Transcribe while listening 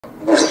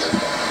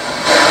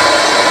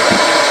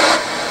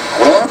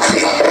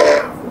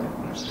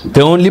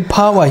The only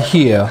power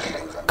here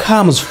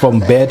comes from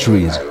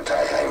batteries.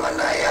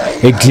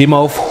 A glimmer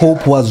of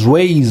hope was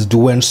raised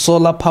when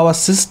solar power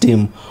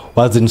system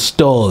was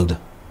installed.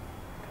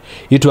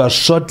 It was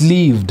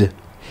short-lived,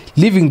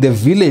 leaving the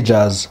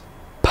villagers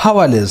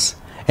powerless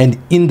and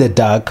in the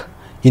dark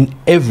in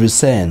every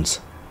sense.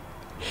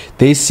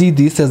 They see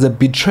this as a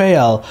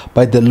betrayal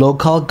by the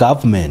local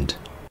government.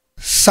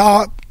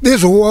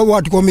 This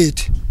ward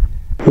committee.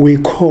 We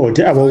called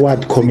our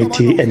ward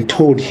committee and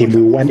told him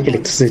we want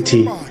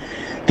electricity.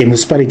 The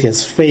municipality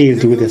has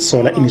failed with the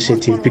solar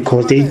initiative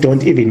because they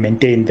don't even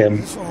maintain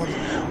them.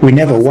 We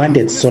never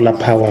wanted solar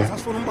power.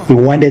 We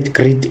wanted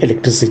grid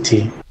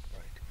electricity.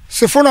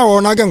 Since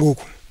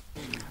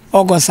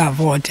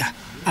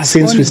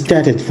we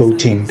started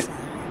voting,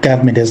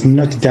 government has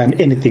not done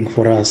anything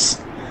for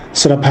us.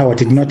 Solar power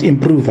did not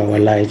improve our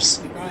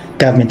lives.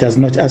 Government does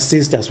not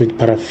assist us with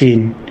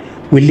paraffin.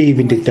 We live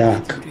in the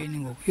dark.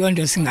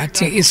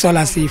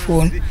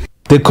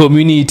 The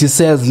community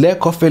says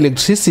lack of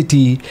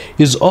electricity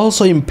is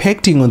also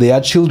impacting on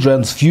their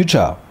children's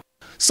future.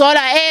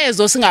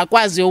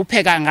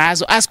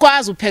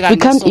 We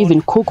can't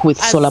even cook with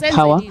solar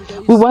power.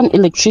 We want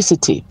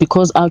electricity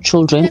because our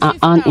children are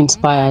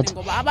uninspired.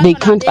 They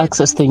can't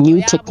access the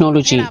new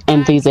technology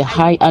and there's a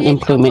high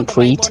unemployment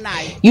rate.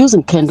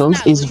 Using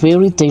candles is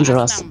very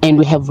dangerous and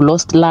we have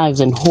lost lives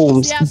and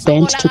homes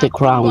burnt to the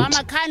ground.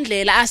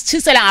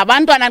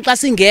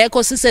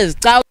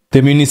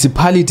 The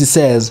municipality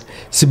says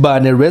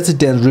Sibane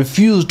residents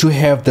refuse to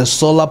have the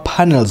solar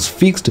panels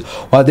fixed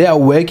while they are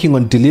working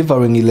on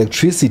delivering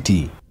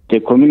electricity. The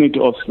community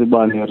of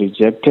Sibane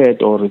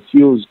rejected or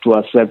refused to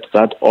accept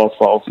that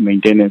offer of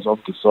maintenance of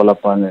the solar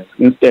panels.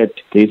 Instead,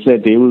 they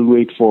said they will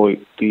wait for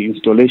the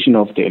installation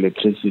of the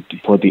electricity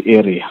for the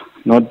area,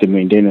 not the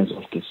maintenance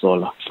of the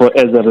solar.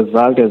 As a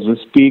result, as we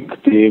speak,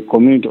 the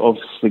community of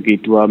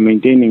Dutywa are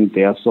maintaining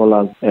their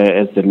solars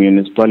as the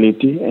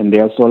municipality, and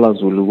their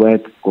solars will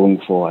work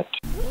going forward.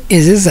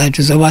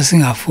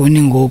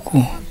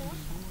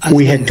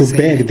 We had to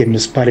beg the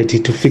municipality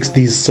to fix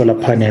these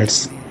solar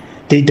panels.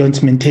 They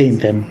don't maintain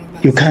them.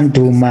 You can't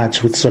do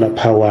much with solar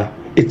power.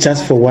 It's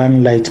just for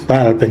one light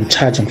bulb and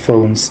charging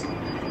phones.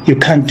 You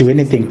can't do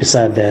anything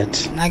beside that.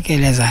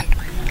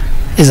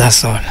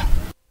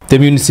 The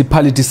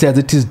municipality says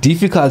it is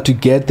difficult to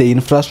get the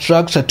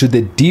infrastructure to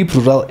the deep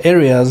rural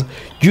areas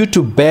due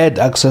to bad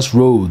access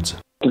roads.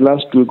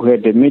 Last week we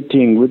had a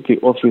meeting with the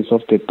office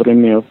of the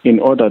Premier in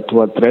order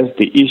to address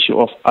the issue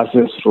of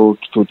access roads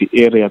to the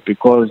area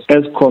because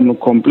ESCOM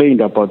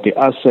complained about the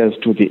access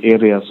to the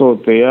area. So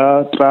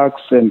their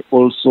trucks and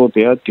also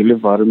their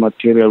delivery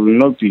material will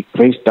not be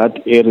reached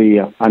that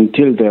area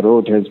until the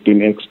road has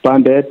been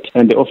expanded.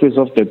 And the office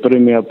of the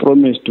Premier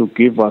promised to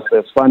give us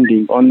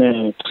funding on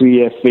a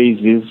 3-year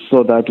phases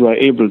so that we are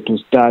able to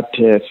start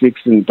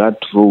fixing that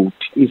road.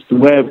 It's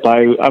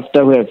whereby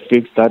after we have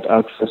fixed that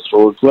access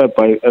road,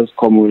 whereby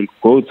ESCOM will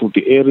go to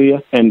the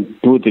area and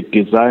do the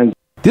design.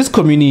 This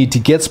community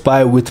gets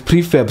by with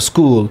prefab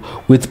school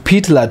with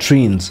pit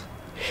latrines.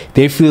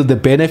 They feel the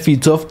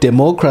benefits of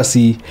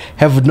democracy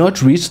have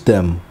not reached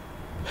them.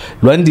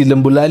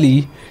 Lwandile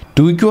Mbulali,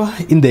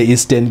 Dutywa in the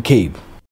Eastern Cape.